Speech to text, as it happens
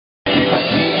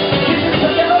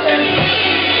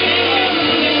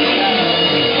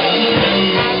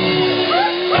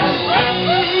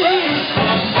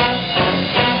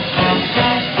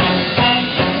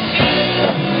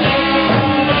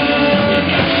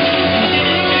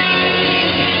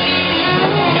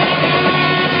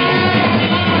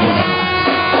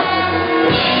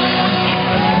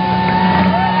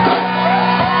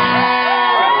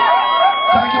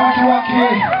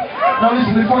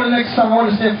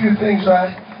say a few things,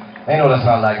 right? I know that's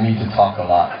not like me to talk a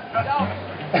lot.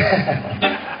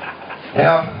 You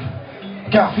know, I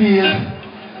can feel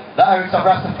the Irish of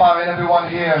Rastafari and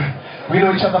everyone here. We know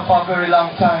each other for a very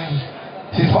long time.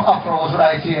 Since my Afro was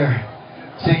right here.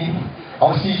 See? And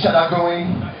we see each other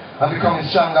growing and becoming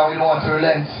stronger. We don't want to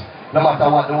relent. No matter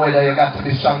what the weather, you got to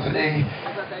be strong today.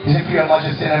 His Imperial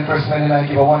Majesty and Empress and I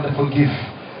give a wonderful gift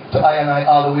to I and I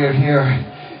all the way here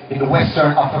in the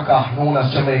Western Africa, known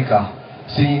as Jamaica.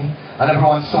 See? And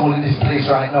everyone's soul in this place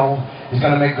right now is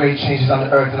going to make great changes on the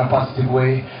earth in a positive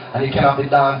way. And you cannot be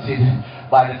daunted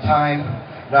by the time,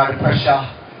 nor the pressure,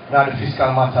 nor the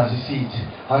fiscal matters. You see it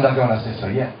underground, as they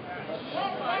say, yeah.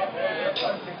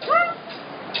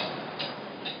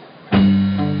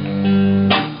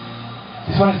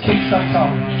 This one is Kickstart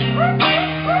song.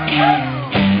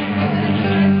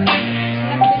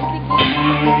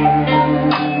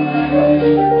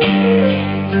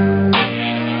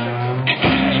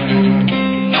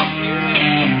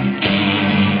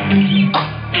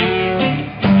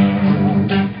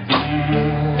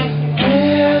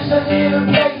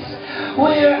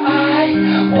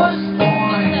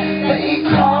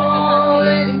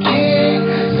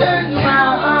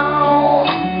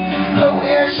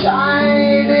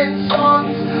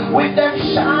 With them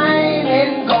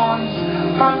shining guns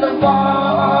on the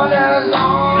borders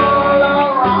all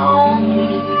around.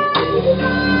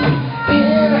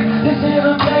 In this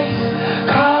little place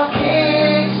called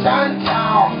Kingston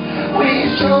Town,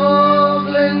 we're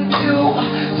struggling to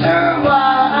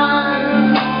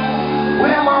survive.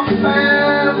 We're my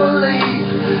family,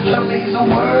 that means the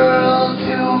world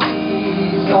to me.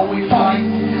 So we fight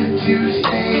to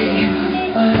stay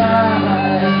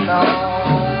alive now.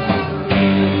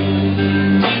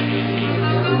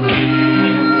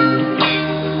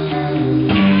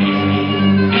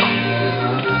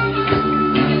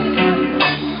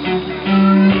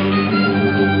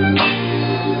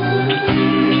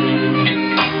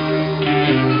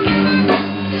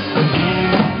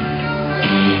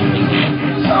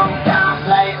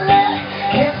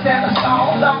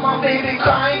 Baby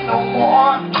crying no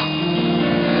more.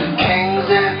 Kings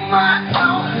in my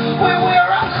town, we wear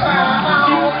a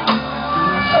crown.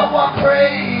 So I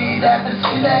pray that the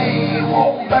city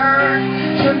won't burn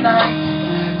tonight.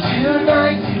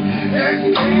 Tonight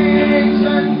in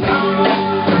Kingston Town.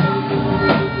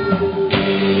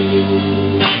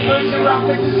 First you rock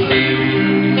with the sleep.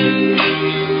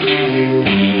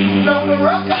 No, the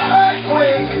rock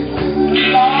earthquake.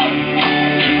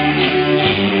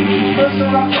 First the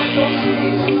rock is so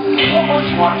sweet. How much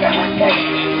more can we take?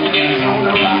 On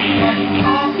the rock and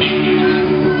talk.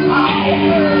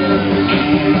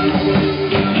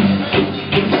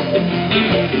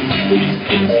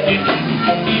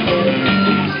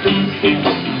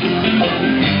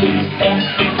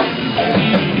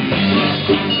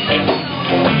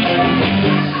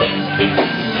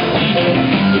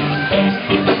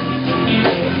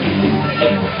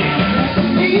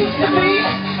 It used to be,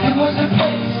 it was a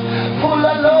place full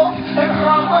of love and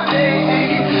harmony,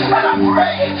 and I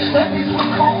pray that this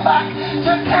will come back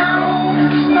to town.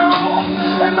 No,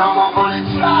 and no more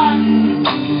bullets fly,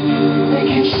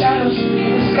 making shadows in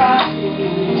the sky.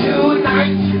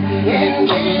 Tonight in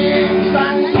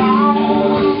Kingston Town.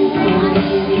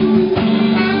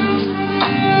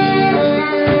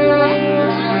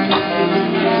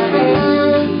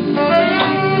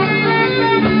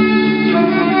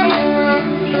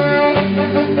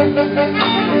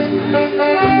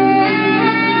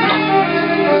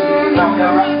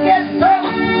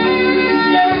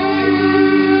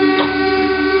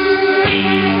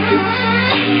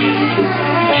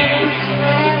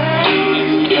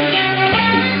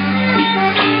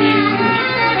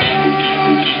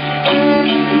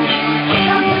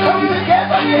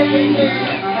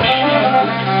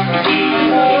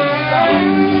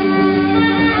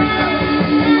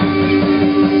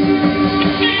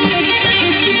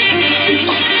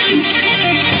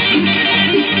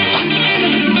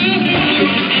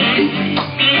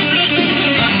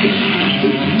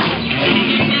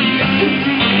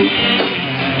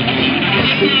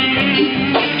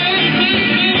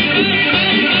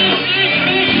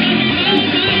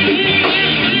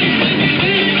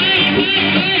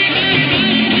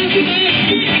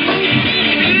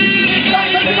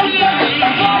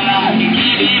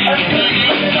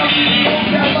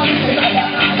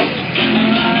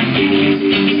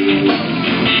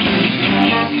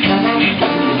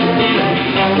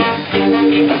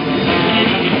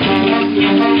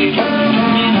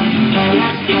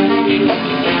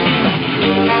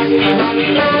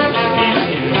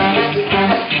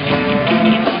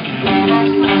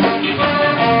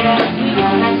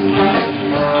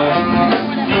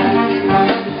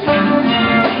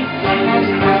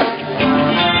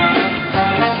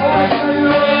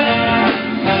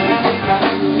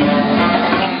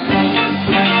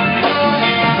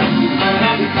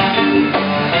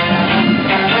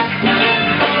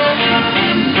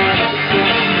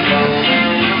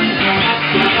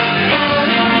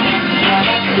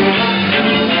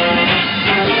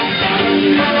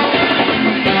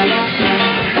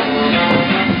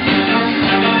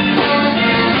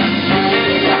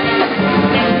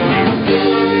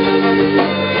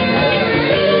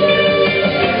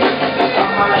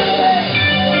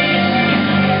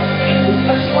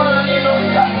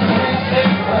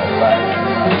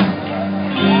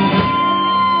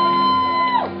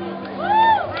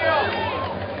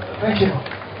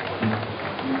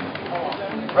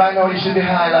 Right now you should be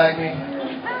high like me.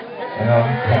 You know?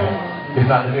 If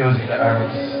not the music, the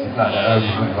herbs. If not the herbs,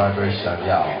 good vibration,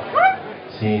 y'all.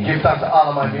 See, give thanks to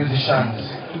all of my musicians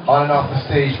on and off the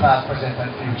stage, past, present, and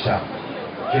future.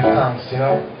 Give thanks, you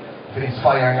know, for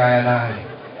inspiring I and I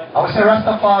would say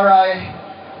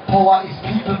Rastafari, power is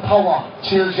people power.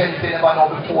 Children, if they never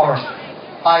know before.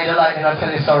 I the lightning, I'll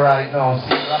tell you so right now.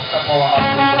 See,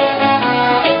 Rastafari.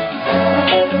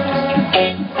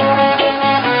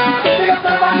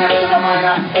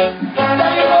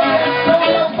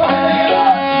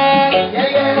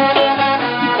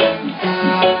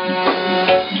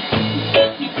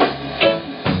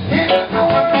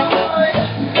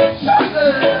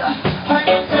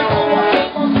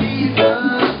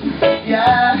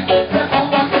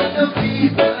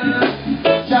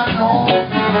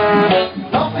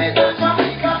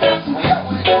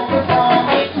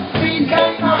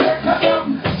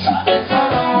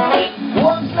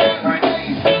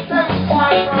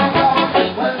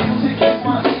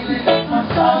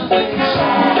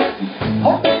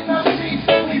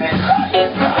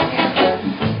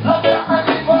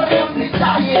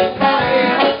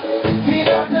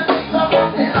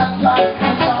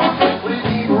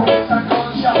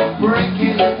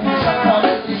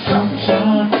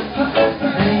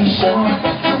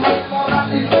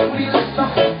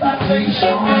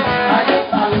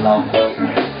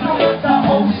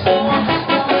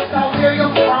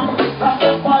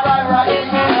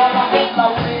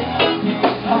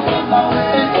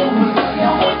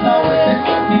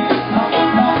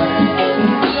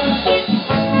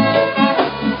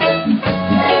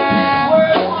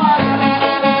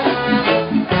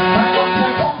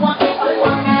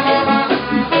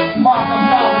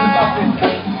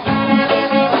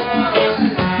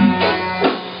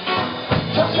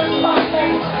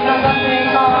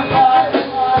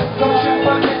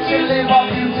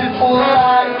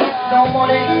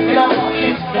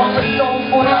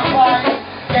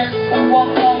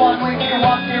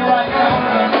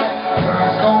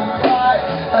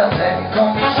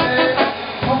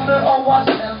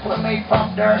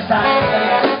 From their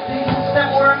side, they use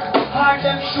them work hard,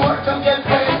 them sure to get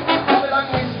paid. Babylon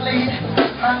mislead,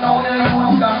 I know they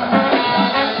will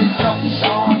gonna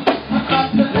destruction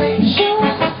across the nation.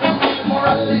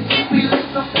 Morality, we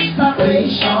live no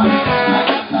starvation.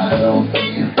 I got a little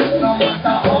fear, no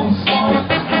matter how small, no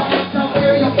matter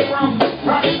where you're from,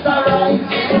 Rasta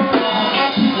rising.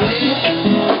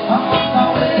 I'm on the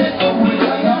way to it,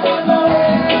 I'm on the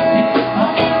way, I'm on the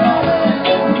way.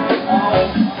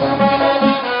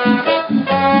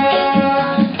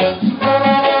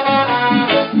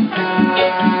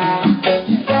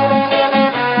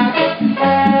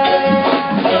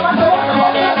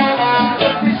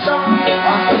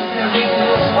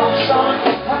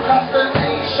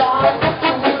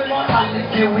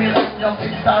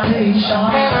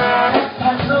 I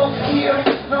look here,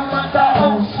 no matter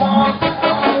how small, no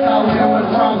matter where we're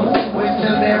from, we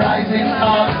still be rising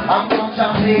tall. I'm from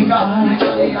Jamaica,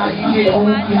 literally I get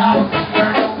home house.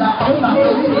 Turn down the house,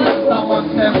 someone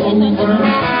step over.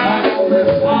 I know the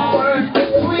power,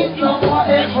 sweet love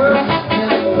forever. Till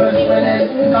the first minute,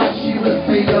 cause she will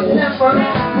say you'll never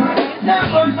know.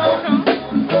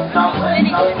 No way,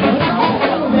 no, you'll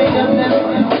never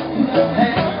know.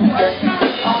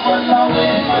 I'm on the way.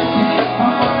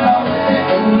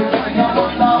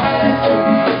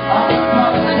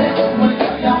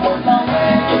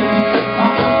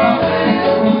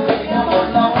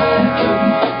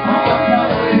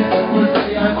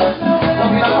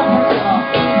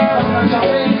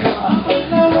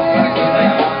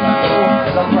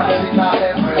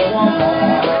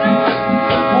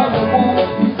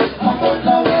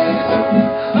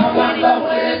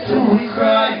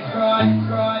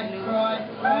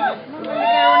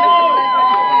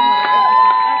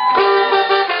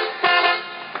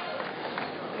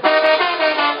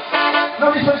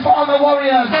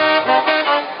 Warriors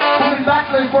who've been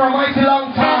battling for a mighty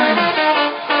long time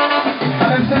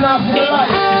and have still not seen the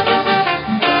light.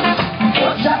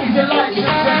 But that is your light, you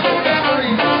can go the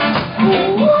street.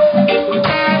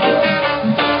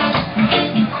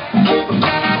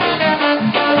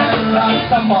 And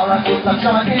Rastafari is a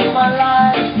joy in my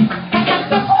life.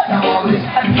 The fire always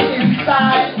happy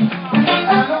inside.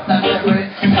 I know that every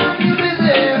time you be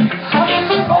there, I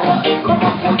feel power come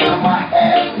up under my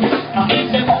head. On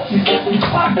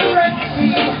the Red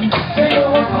Sea, they go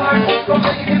apart from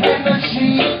the independent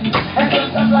sheep. And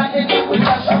just as like they do with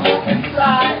us, I'm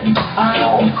inside. I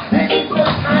know this is the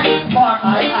time for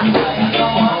I know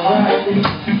I'm ready.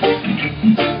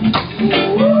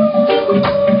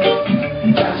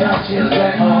 Got your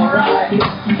children alright.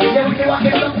 Yeah, we can walk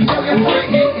it up until you're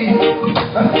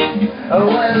free. Well,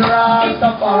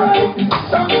 Rastafari,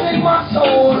 something in my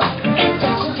soul.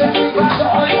 Touches every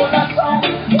joy for that song.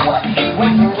 What?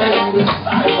 When you get on the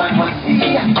side, when we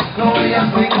see glorious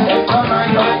things that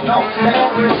tonight don't know. They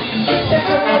don't really take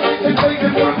a moment to take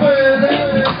it for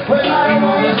granted. Well, I don't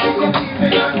want to see you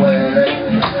keeping on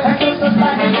waiting. And just as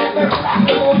like I never rock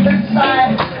the most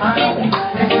inside. I know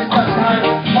this is the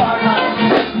time for life.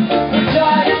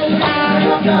 Rejoice, turn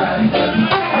up the righteous.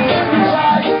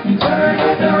 Rejoice, turn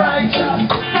up the righteous.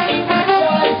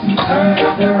 Rejoice, turn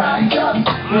up the righteous.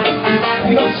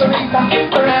 We don't surrender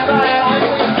forever. I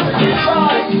will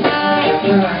rejoice,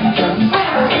 the righteous.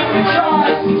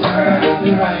 Rejoice, turn up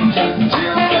the righteous.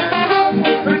 Children,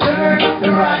 return of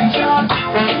the righteous.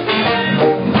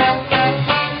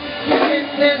 In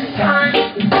this time.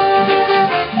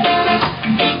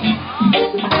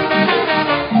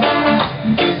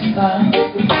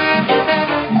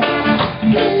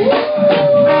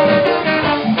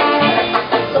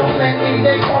 So many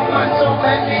they come and so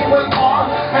many will fall,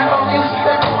 and all you see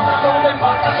them run and all them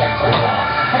back against the wall.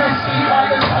 And I see by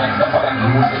the signs of them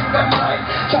losing their mind.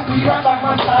 Choppy right on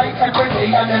my side every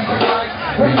day and every night.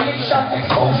 Radiation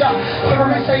exposure,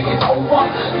 terrorists say it's over.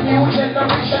 New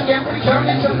generation get returned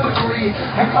into the tree.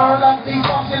 And all of these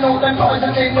bombs, you know them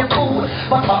poison in your food.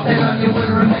 But Babylon, you will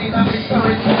remain a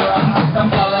mystery to the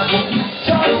paradise.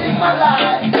 Joy in my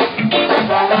life,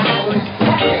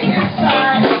 walking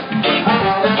inside.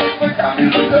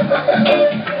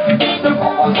 The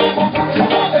powers of my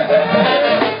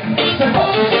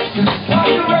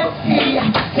the Red Sea,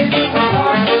 taking my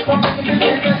heart from the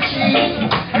energy.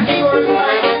 And you are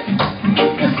light,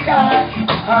 the sky.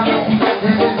 I know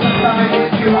this is the time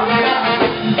if you are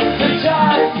the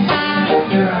judge,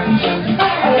 the righteous.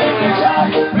 The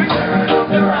judge, return of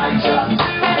the righteous.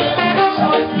 The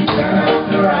judge, return of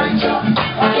the righteous.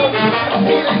 I know I'm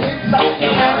feeling inside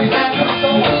your mind and your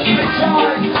soul. The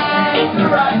judge, the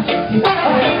righteous. The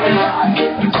judge,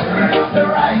 return of the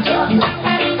righteous.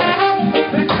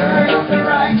 Return of the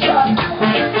righteous.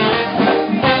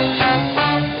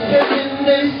 In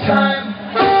this time.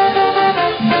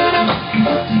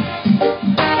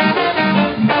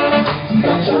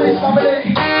 Enjoy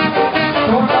somebody.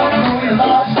 Don't know who you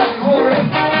lost and glory.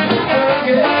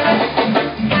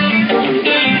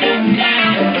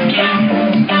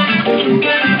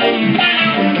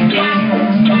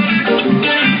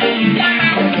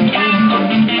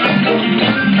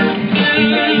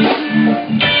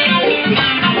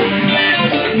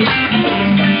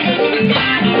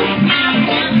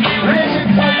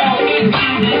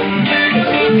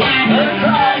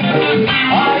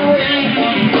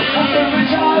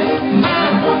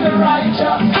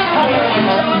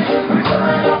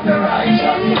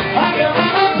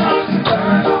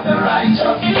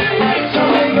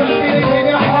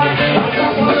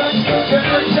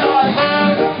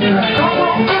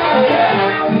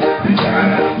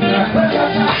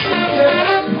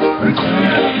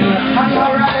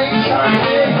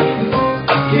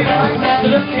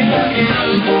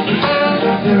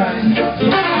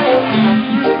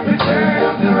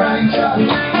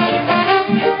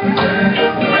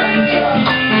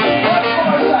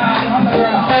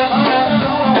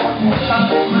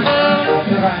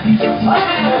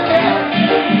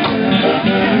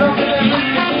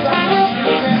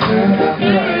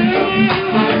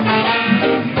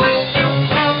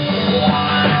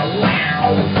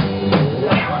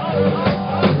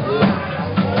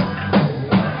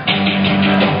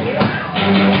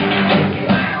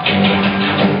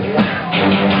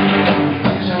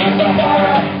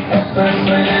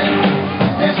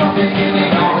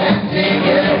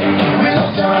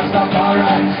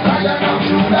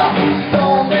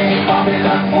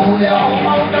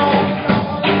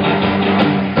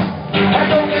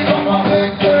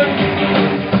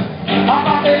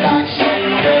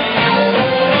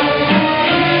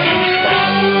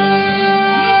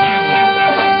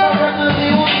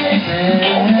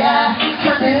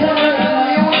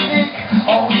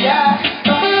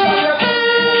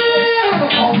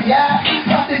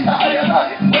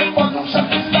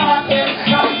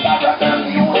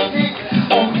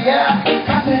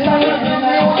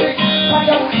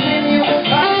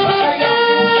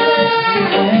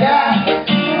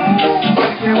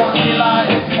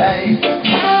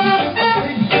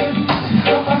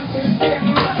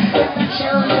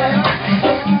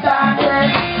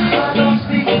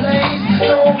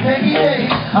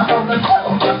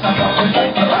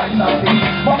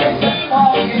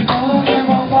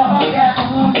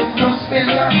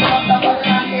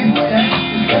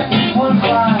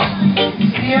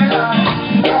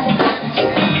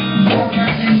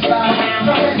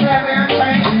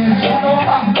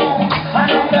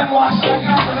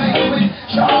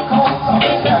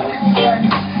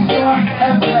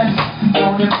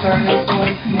 turn this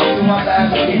story into a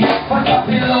melody. But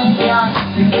Babylonian,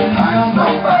 I don't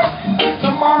know, but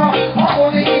tomorrow I'm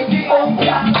only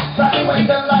Ethiopia. That's when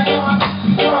the lion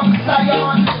from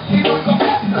Zion, he will come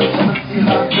back to the seal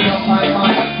of my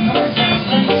mind.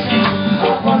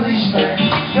 Abolishment,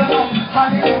 you know,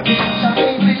 Hallelujah,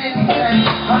 they really said,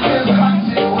 until the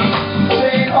country was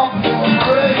straight up to a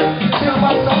grave, till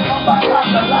my son come back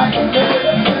after life.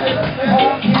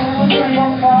 Oh, you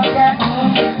won't forget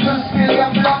to spill your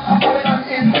blood upon an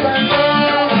instant.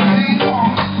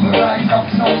 Rise up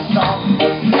so strong,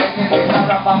 singing it's all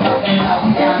about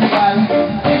Babylonian.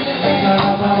 Enemies are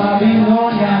all about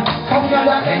Babylonian. Come here,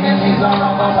 the enemies are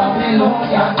all about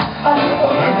Babylonian.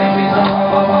 Enemies are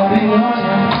all about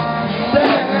Babylonian. The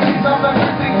enemies of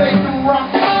everything they do wrong.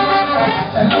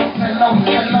 Hello, hello,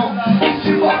 hello.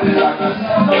 To Babylon,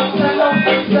 hello, hello,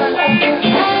 hello.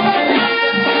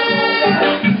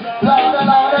 Louder,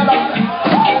 louder, louder.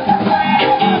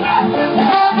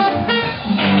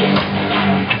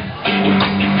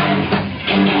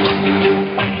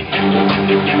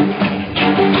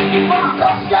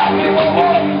 Marcus got me,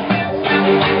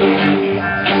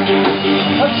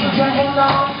 the children will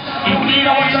know. We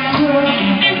know what I'm doing.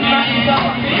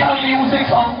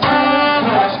 Music's on time.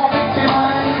 Watch my victim.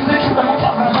 The truth of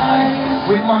my mind.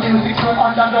 With my music so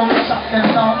under, don't shut them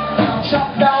down. Shut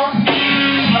down.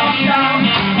 Shut down.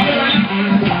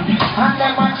 And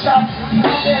then my shot.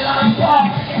 They line pop.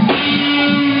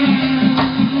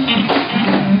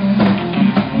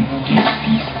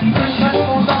 Bring that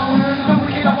goes down. The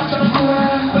wicked of what you're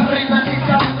doing. The brain that is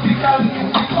classical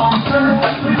music on turn.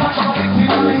 We watch my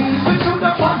victim. The truth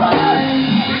of my mind.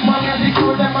 With my music so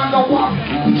them on the walk.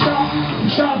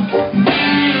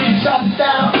 Shut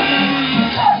down.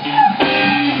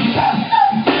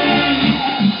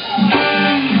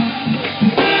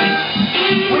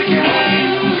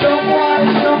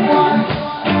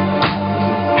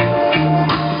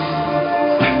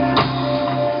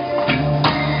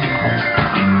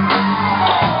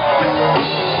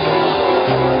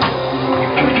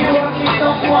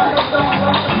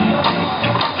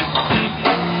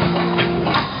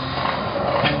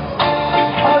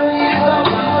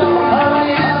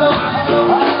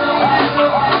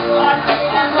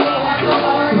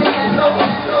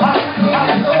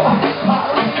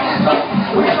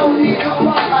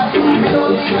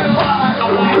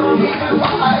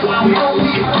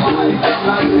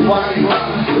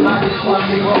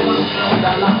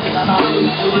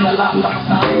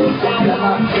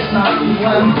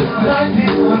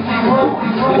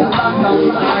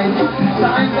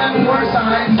 Signs and more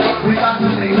signs, we got to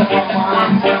make up our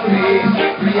minds to face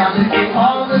reality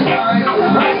all the time.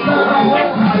 Right now,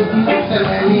 there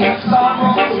many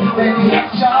sorrows, many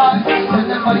joys, and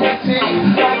never you take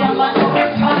over like a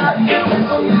retard. There's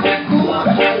something good,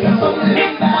 there's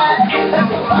something bad, there's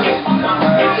something on the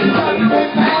earth, there's something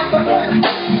bad, but when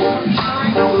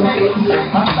sunshine fades,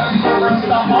 I'm starting to rest,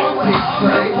 I always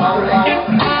pray,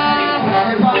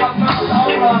 if I have no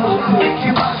sorrow,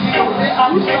 keep on the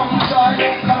I'm some joy,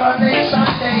 coronation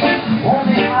day,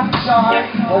 only have joy.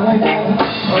 Oh, oh, oh,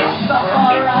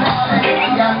 Rastafari,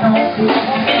 yeah, no,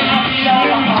 only have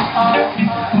joy.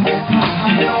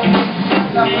 I know,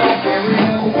 that's not very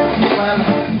low. Well,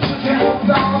 children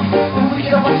hold on, the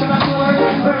wicked are watching us work,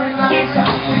 very nice,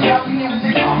 we have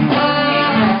music on.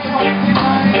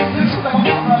 The truth of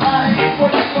our life,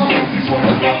 what is going on is what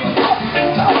we're going to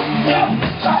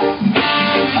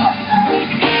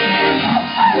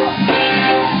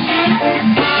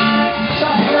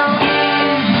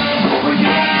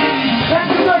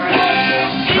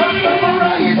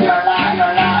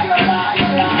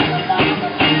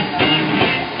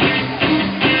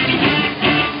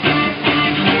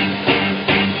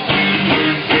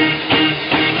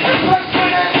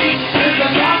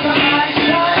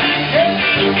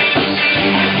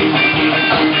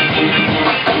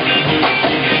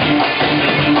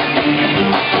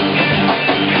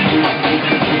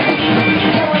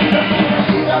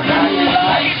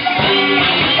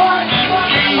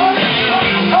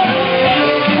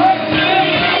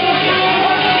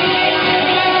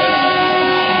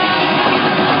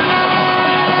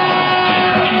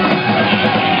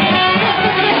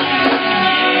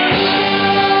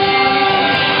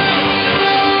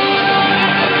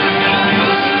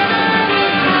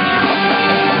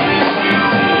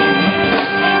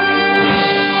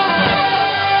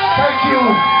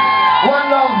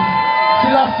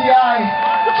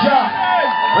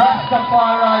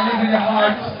Rastafari, live in your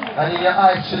heart and in your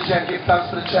eyes, children. Give thanks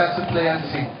for the chance to play and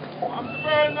sing. I'm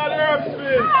burning that herb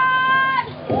spin.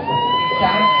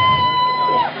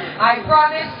 I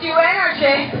promised you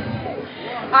energy.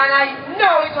 And I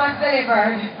know it was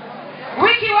delivered.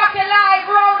 Wickie Wackie Live,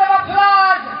 round of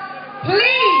applause.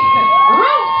 Please,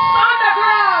 Rootz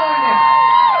Underground.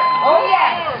 Oh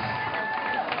yes.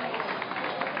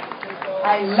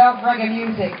 I love reggae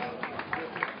music.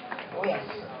 Oh yes.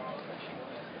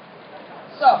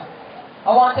 So,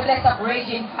 I want to bless up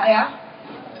Raging Fire.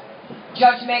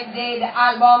 Judgment Day, the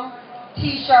album,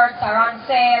 t-shirts are on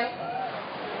sale.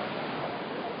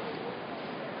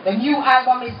 The new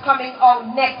album is coming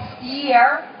out next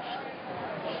year.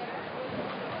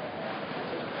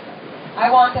 I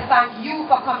want to thank you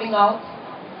for coming out.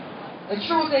 The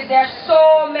truth is there's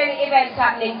so many events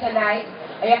happening tonight,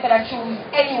 and you could have choose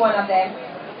any one of them.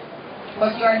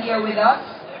 But you're here with us.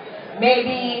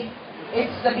 Maybe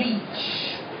it's the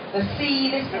beach, the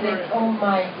sea, listening. Oh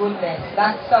my goodness,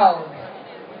 that sound.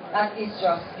 That is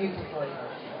just beautiful.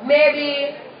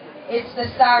 Maybe it's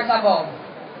the stars above.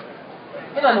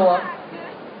 You don't know.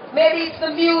 Maybe it's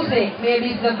the music.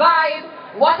 Maybe it's the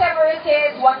vibe. Whatever it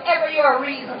is, whatever your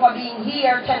reason for being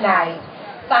here tonight,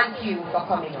 thank you for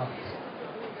coming out.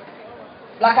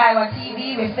 Black Iowa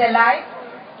TV, we're still live.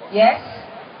 Yes?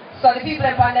 So the people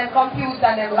on them computer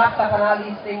and them laptop and all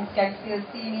these things can still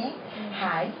see me.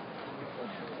 Hi.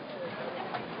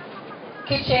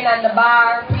 Kitchen and the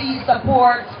bar, please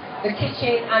support the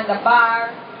kitchen and the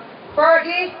bar.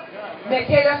 Fergie, me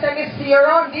tell you say me see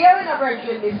around there in a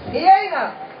virgin, me see you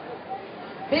know.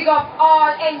 Big up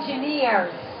all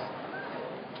engineers.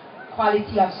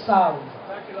 Quality of sound.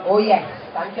 Oh yes,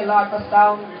 thank you Lord for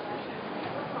sound.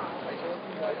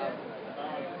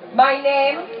 My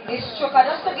name is Chuka.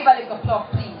 Just to give a little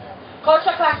plug, please.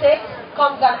 Culture Classics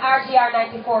comes on RGR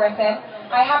 94 FM.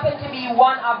 I happen to be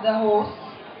one of the hosts.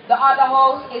 The other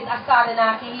host is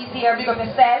Asadanaki. He's here, big up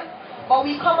yourself. But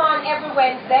we come on every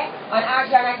Wednesday on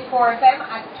RGR 94 FM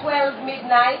at 12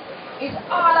 midnight. It's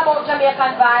all about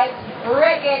Jamaican vibes,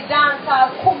 reggae,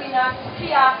 dancehall, kumina,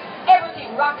 spear,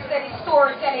 everything, rocksteady,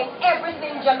 storytelling,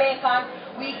 everything Jamaican.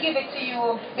 We give it to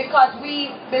you because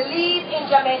we believe in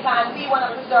Jamaica and we want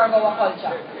to preserve our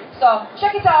culture. So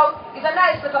check it out. It's a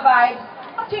nice little vibe.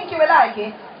 I think you will like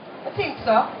it. I think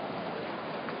so.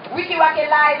 Wickie Wackie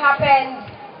Live happens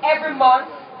every month,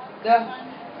 the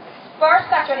first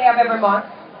Saturday of every month.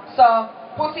 So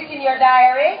put it in your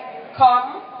diary.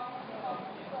 Come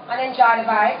and enjoy the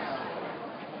vibes.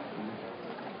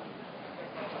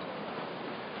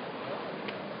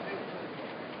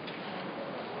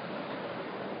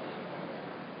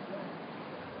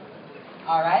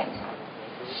 Alright?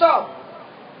 So,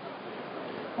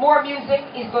 more music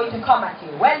is going to come at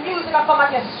you. Well, music will come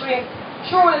at you straight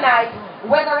through the night,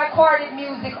 whether recorded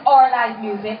music or live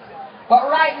music. But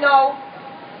right now,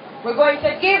 we're going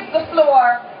to give the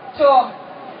floor to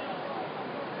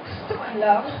Stone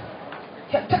Love.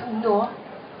 No.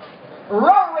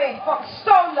 Rory from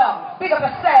Stone Love. Big up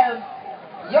yourself.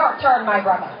 Your turn, my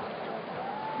brother.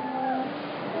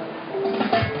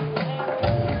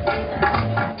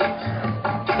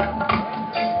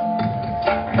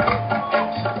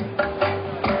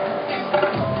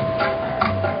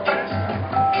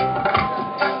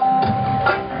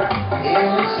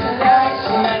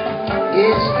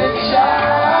 It's the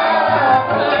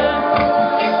chaplain,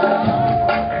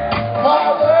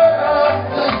 mother of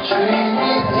the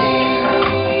Trinity.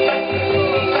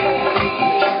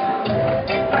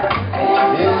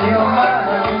 It's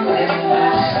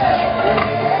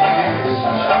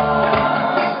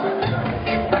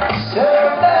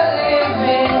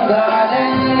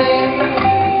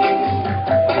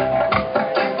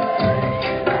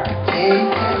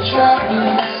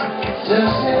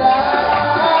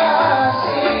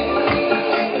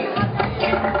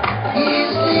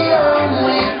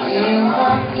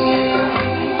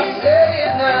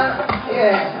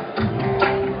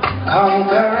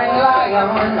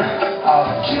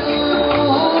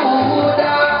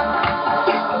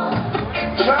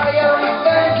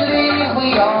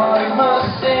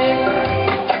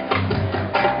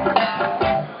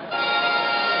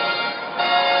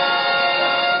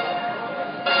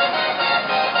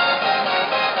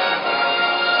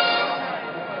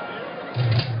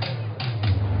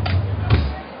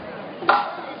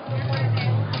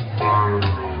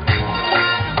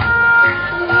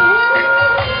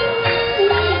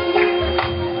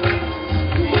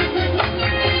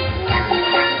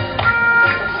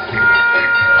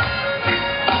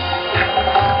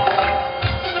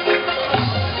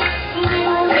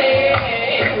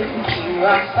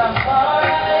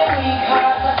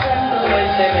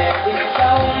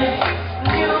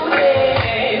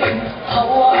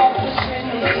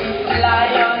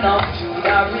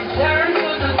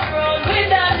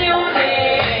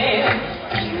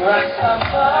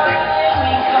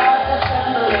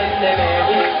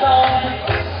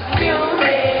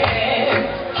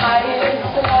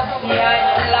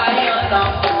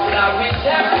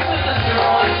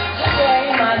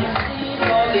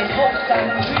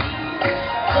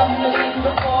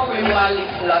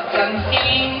Lots and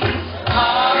schemes,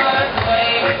 hard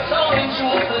way, so in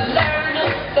truth to learn,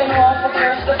 then walk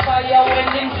across the fire when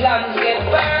them plans get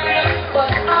burned.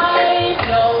 But I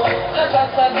know, cause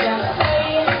as I just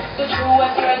say, the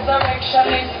truest resurrection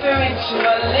is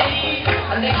spiritually,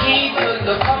 and the key to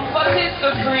the comfort is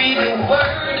to breathe the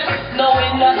word,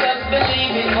 knowing not just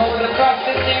believing how the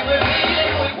prophecy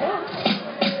revealing.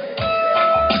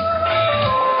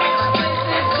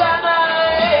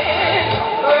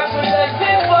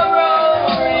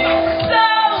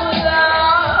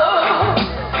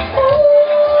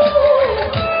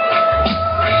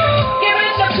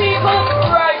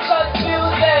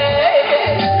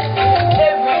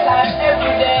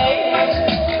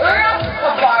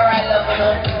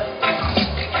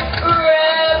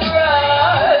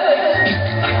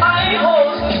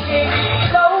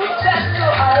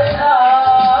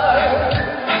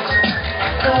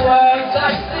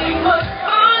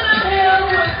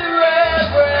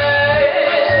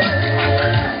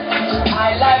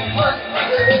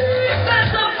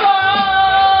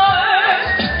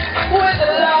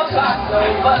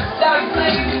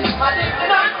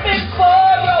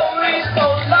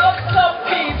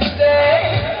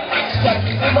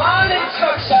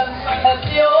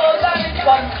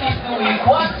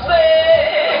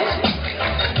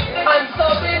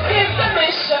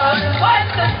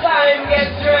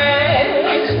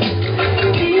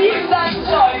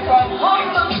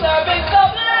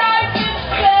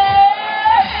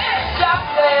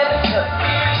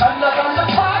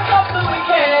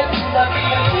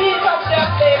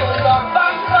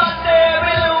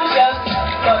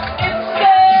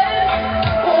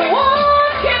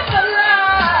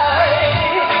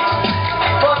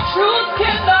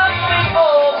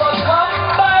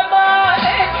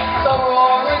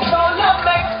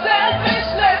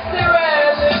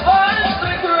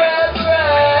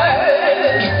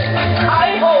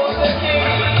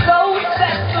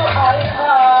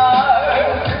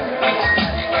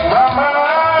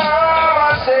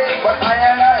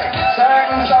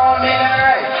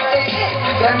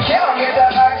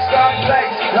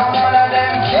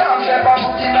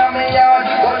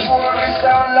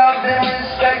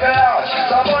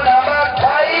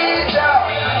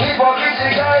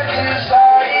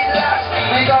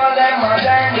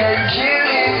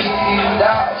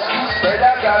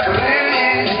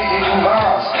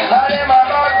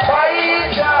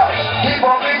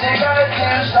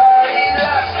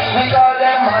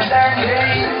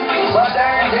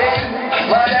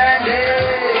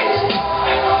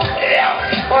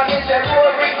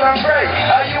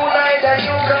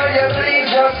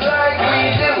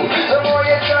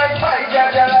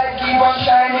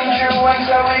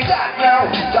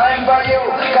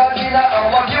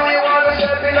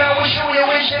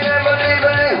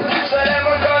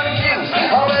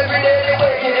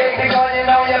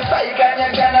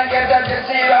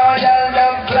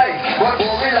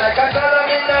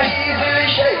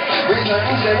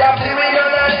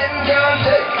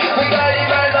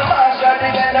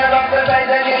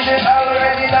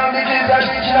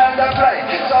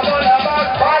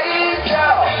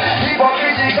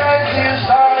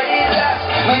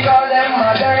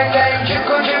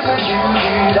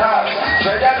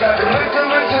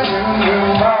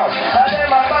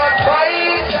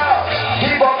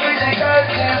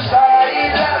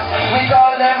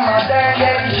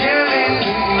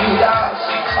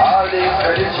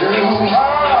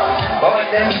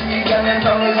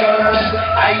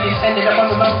 I descended upon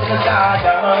the mountain of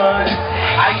Zion.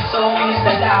 I saw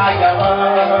Mr. Lion.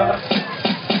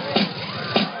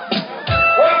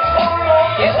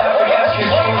 Yes, I forgot your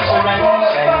dreams and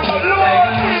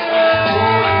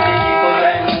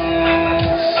deliverance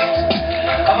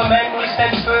of a man who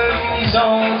stands firm in his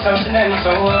own countenance.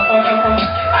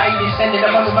 I descended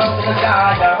upon the mountain of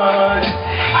Zion.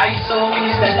 I saw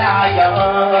Mr. Lion.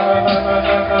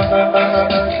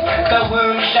 The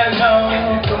world shall know.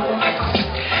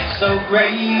 So great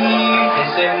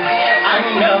is him, I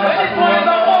know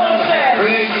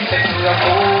great is the King of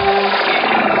all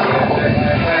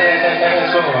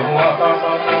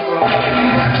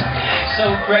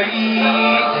so great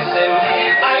is him,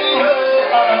 I know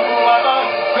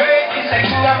great is the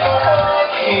King of all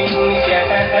kings,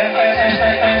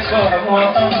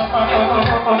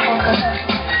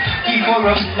 Keeper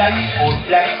of life, both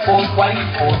black, both white,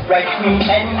 both red, green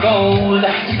and gold.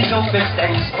 He is opus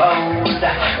and bold.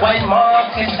 While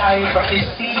Mark his time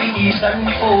prophecy is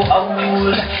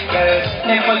unfold. Yes,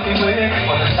 never be wait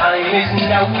for the time time is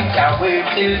now, can't wait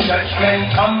till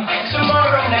judgment come.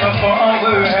 Tomorrow never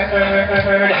forward,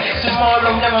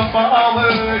 tomorrow never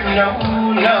forward, no,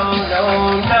 no, no,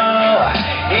 no.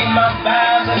 In my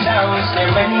father's house there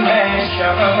are many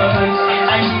mansions,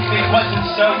 and if it wasn't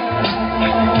so,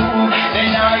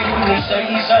 then I wouldn't say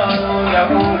so, no,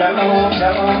 no, no, no.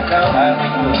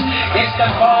 It's the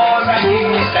bar and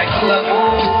it's the king of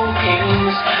all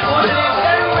kings, who lives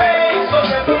and reigns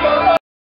forevermore.